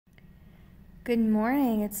Good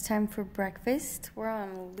morning. It's time for breakfast. We're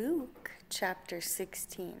on Luke chapter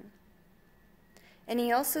 16. And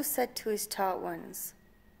he also said to his taught ones,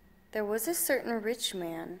 "There was a certain rich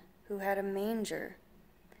man who had a manger,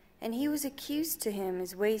 and he was accused to him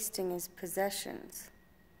as wasting his possessions.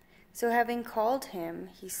 So having called him,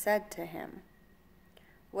 he said to him,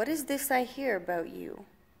 'What is this I hear about you?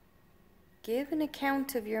 Give an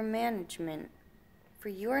account of your management, for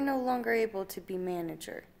you are no longer able to be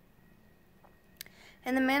manager.'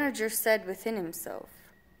 And the manager said within himself,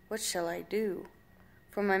 'What shall I do?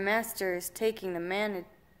 For my master is taking the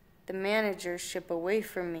managership away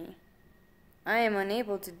from me. I am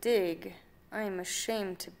unable to dig. I am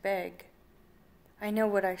ashamed to beg. I know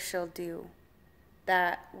what I shall do,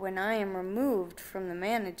 that when I am removed from the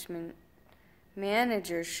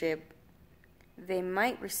managership, they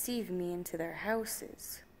might receive me into their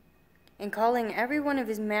houses.' And calling every one of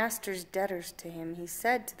his master's debtors to him, he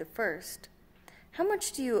said to the first, 'How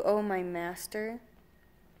much do you owe my master?'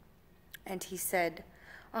 And he said,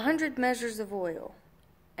 100 measures of oil.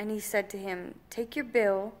 And he said to him, 'Take your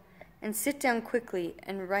bill, and sit down quickly,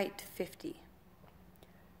 and write 50.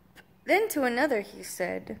 Then to another he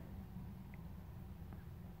said,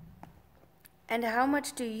 'And how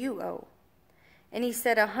much do you owe?' And he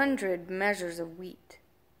said, 100 measures of wheat.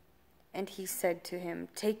 And he said to him,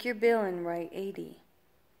 'Take your bill, and write 80.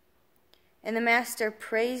 And the master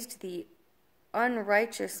praised the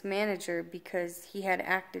unrighteous manager because he had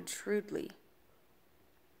acted shrewdly.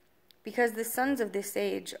 Because the sons of this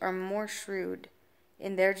age are more shrewd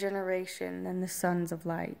in their generation than the sons of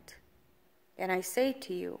light. And I say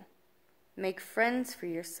to you, make friends for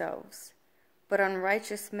yourselves, but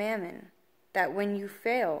unrighteous mammon, that when you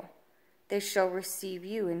fail, they shall receive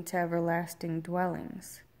you into everlasting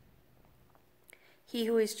dwellings. He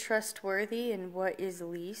who is trustworthy in what is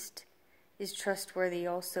least is trustworthy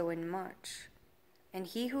also in much. And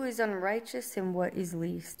he who is unrighteous in what is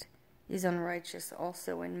least is unrighteous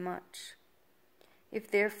also in much. If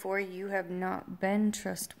therefore you have not been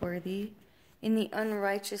trustworthy in the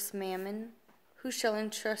unrighteous mammon, who shall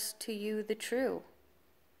entrust to you the true?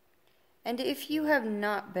 And if you have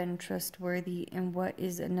not been trustworthy in what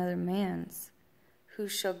is another man's, who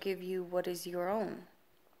shall give you what is your own?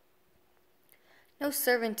 No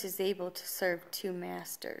servant is able to serve two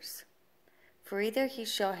masters. For either he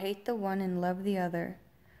shall hate the one and love the other,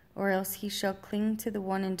 or else he shall cling to the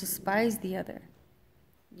one and despise the other.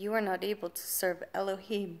 You are not able to serve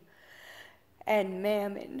Elohim and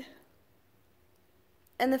Mammon."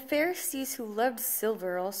 And the Pharisees who loved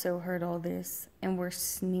silver also heard all this, and were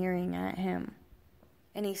sneering at him.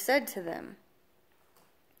 And he said to them,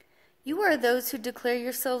 "You are those who declare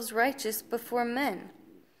yourselves righteous before men,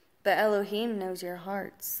 but Elohim knows your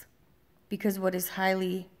hearts, because what is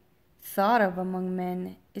highly thought of among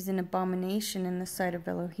men is an abomination in the sight of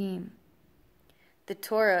Elohim. The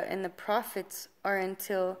Torah and the prophets are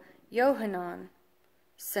until Yohanan.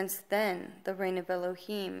 Since then, the reign of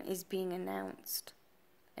Elohim is being announced,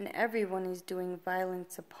 and everyone is doing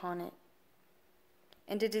violence upon it.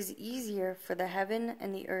 And it is easier for the heaven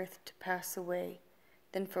and the earth to pass away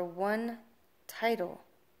than for one title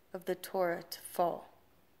of the Torah to fall.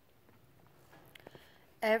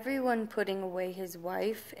 Everyone putting away his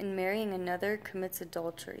wife and marrying another commits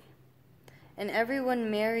adultery, and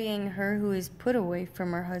everyone marrying her who is put away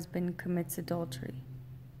from her husband commits adultery.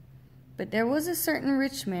 But there was a certain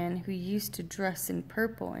rich man who used to dress in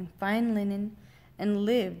purple and fine linen and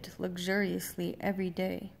lived luxuriously every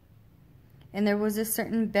day. And there was a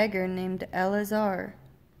certain beggar named Eleazar,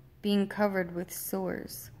 being covered with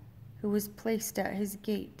sores, who was placed at his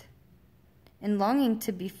gate, and longing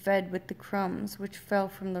to be fed with the crumbs which fell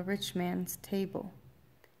from the rich man's table.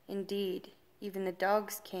 Indeed, even the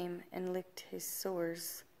dogs came and licked his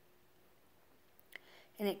sores.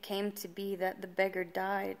 And it came to be that the beggar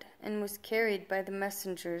died, and was carried by the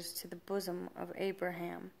messengers to the bosom of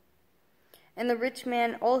Abraham. And the rich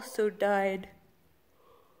man also died,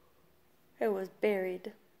 and was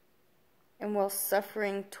buried. And while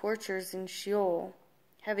suffering tortures in Sheol,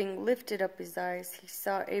 having lifted up his eyes, he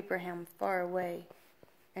saw Abraham far away,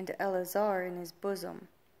 and Eleazar in his bosom.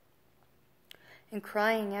 And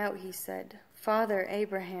crying out, he said, 'Father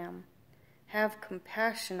Abraham, have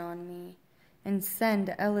compassion on me, and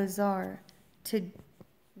send Eleazar to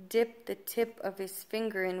dip the tip of his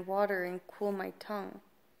finger in water and cool my tongue,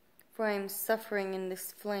 for I am suffering in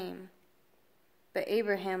this flame.' But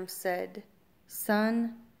Abraham said,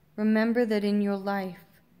 'Son, remember that in your life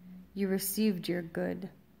you received your good,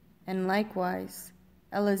 and likewise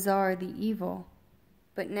Eleazar the evil,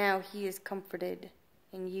 but now he is comforted,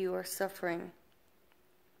 and you are suffering.'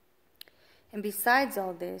 And besides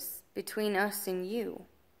all this, between us and you,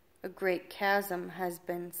 a great chasm has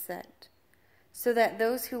been set, so that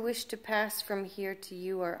those who wish to pass from here to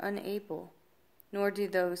you are unable, nor do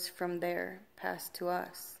those from there pass to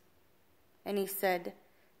us. And he said,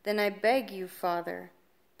 Then I beg you, Father,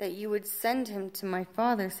 that you would send him to my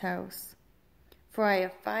father's house. For I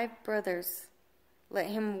have 5 brothers. Let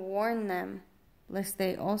him warn them, lest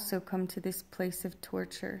they also come to this place of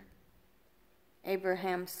torture.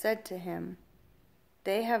 Abraham said to him,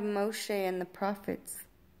 They have Moshe and the prophets.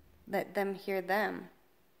 Let them hear them.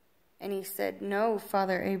 And he said, No,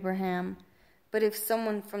 Father Abraham, but if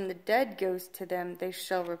someone from the dead goes to them, they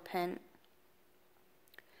shall repent.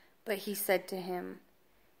 But he said to him,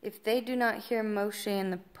 If they do not hear Moshe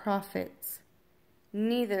and the prophets,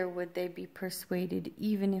 neither would they be persuaded,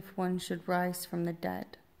 even if one should rise from the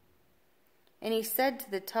dead. And he said to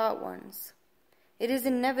the taught ones, It is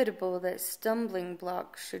inevitable that stumbling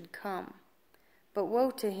blocks should come, but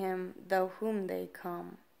woe to him through whom they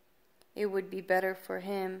come. It would be better for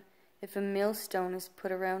him if a millstone is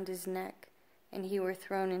put around his neck and he were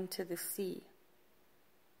thrown into the sea,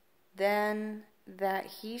 than that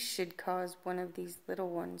he should cause one of these little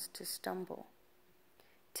ones to stumble.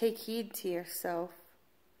 Take heed to yourself.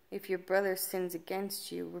 If your brother sins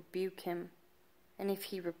against you, rebuke him, and if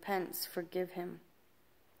he repents, forgive him.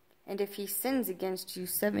 And if he sins against you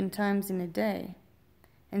 7 times in a day,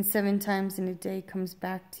 and 7 times in a day comes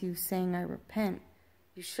back to you saying, I repent,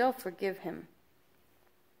 you shall forgive him.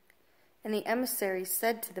 And the emissary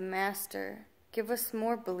said to the master, Give us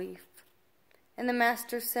more belief. And the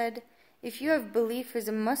master said, If you have belief as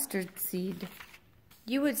a mustard seed,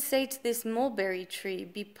 you would say to this mulberry tree,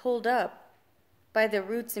 Be pulled up by the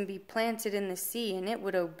roots and be planted in the sea, and it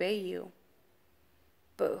would obey you.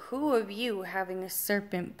 But who of you, having a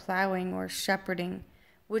serpent plowing or shepherding,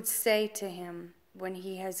 would say to him, when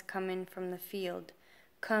he has come in from the field,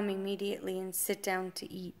 Come immediately and sit down to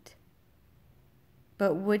eat?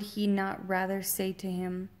 But would he not rather say to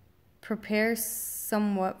him, Prepare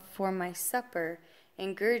somewhat for my supper,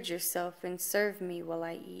 and gird yourself and serve me while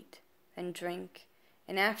I eat and drink,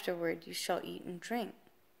 and afterward you shall eat and drink?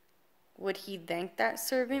 Would he thank that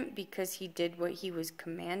servant because he did what he was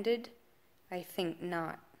commanded? I think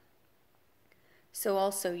not. So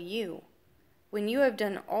also you, when you have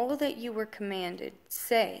done all that you were commanded,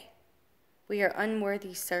 say, We are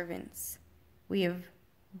unworthy servants. We have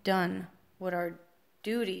done what our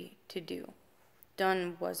duty to do.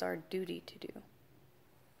 Done was our duty to do.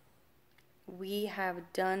 We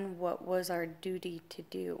have done what was our duty to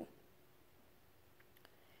do.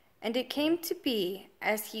 And it came to be,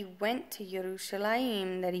 as he went to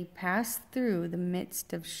Jerusalem, that he passed through the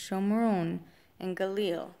midst of Shomron and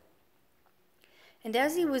Galil. And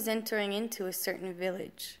as he was entering into a certain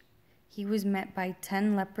village, he was met by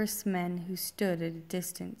 10 leprous men who stood at a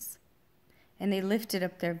distance. And they lifted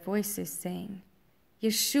up their voices, saying,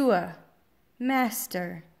 Yeshua,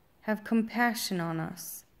 Master, have compassion on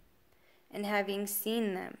us. And having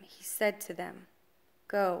seen them, he said to them,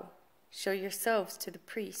 Go, show yourselves to the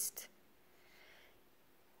priest.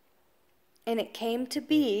 And it came to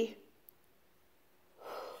be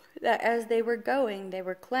that as they were going, they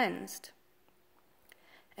were cleansed.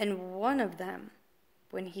 And one of them,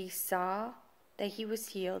 when he saw that he was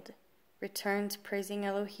healed, returned praising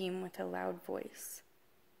Elohim with a loud voice.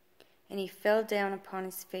 And he fell down upon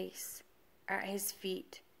his face at his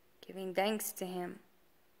feet, giving thanks to him.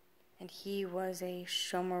 And he was a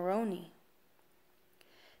Shomoroni.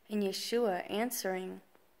 And Yeshua, answering,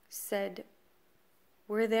 said,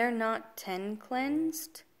 Were there not 10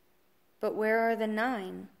 cleansed? But where are the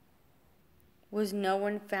 9? Was no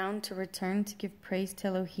one found to return to give praise to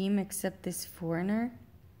Elohim except this foreigner?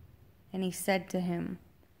 And he said to him,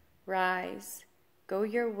 Rise, go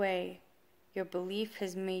your way, your belief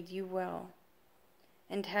has made you well.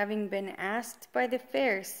 And having been asked by the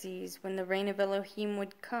Pharisees when the reign of Elohim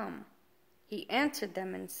would come, he answered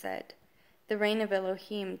them and said, The reign of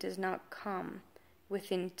Elohim does not come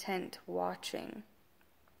with intent watching.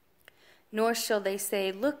 Nor shall they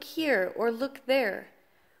say, Look here or look there,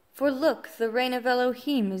 for look, the reign of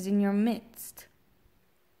Elohim is in your midst.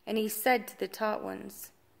 And he said to the taught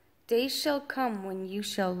ones, Days shall come when you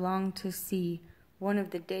shall long to see one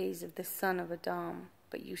of the days of the son of Adam,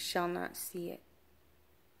 but you shall not see it.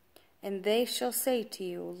 And they shall say to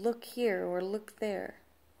you, Look here or look there.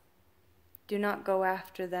 Do not go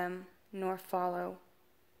after them, nor follow.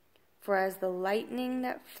 For as the lightning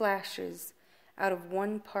that flashes out of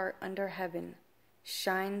one part under heaven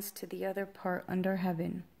shines to the other part under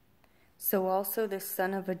heaven, so also the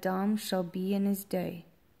son of Adam shall be in his day.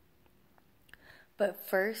 But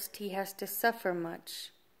first he has to suffer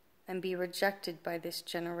much and be rejected by this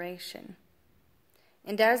generation.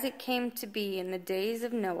 And as it came to be in the days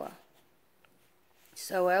of Noah,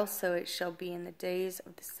 so also it shall be in the days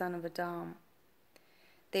of the son of Adam.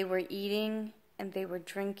 They were eating and they were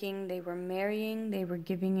drinking, they were marrying, they were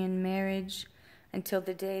giving in marriage, until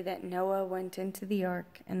the day that Noah went into the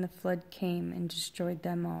ark, and the flood came and destroyed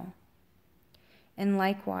them all. And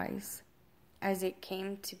likewise, as it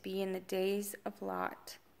came to be in the days of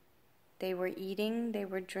Lot, they were eating, they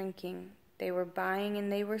were drinking, they were buying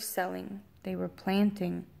and they were selling, they were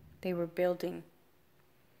planting, they were building.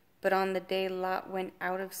 But on the day Lot went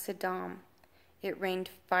out of Sodom, it rained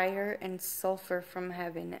fire and sulfur from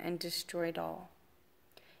heaven and destroyed all.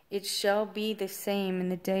 It shall be the same in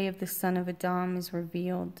the day of the Son of Adam is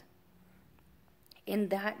revealed. In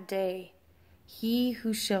that day, he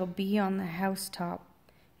who shall be on the housetop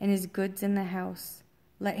and his goods in the house,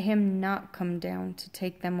 let him not come down to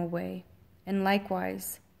take them away. And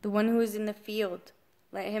likewise, the one who is in the field,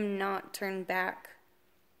 let him not turn back.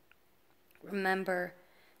 Remember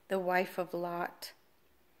the wife of Lot.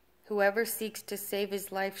 Whoever seeks to save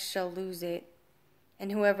his life shall lose it,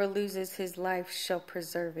 and whoever loses his life shall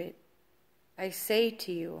preserve it. I say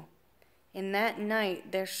to you, in that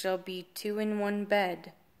night there shall be two in one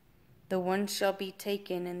bed. The one shall be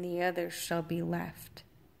taken, and the other shall be left.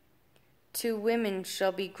 2 women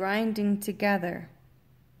shall be grinding together.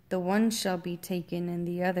 The one shall be taken, and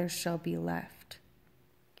the other shall be left.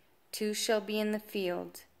 2 shall be in the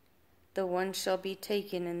field. The one shall be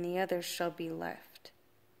taken, and the other shall be left.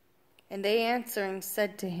 And they answering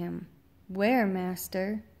said to him, Where,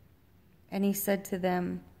 Master? And he said to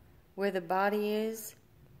them, Where the body is,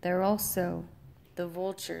 there also the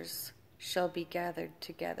vultures shall be gathered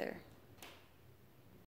together.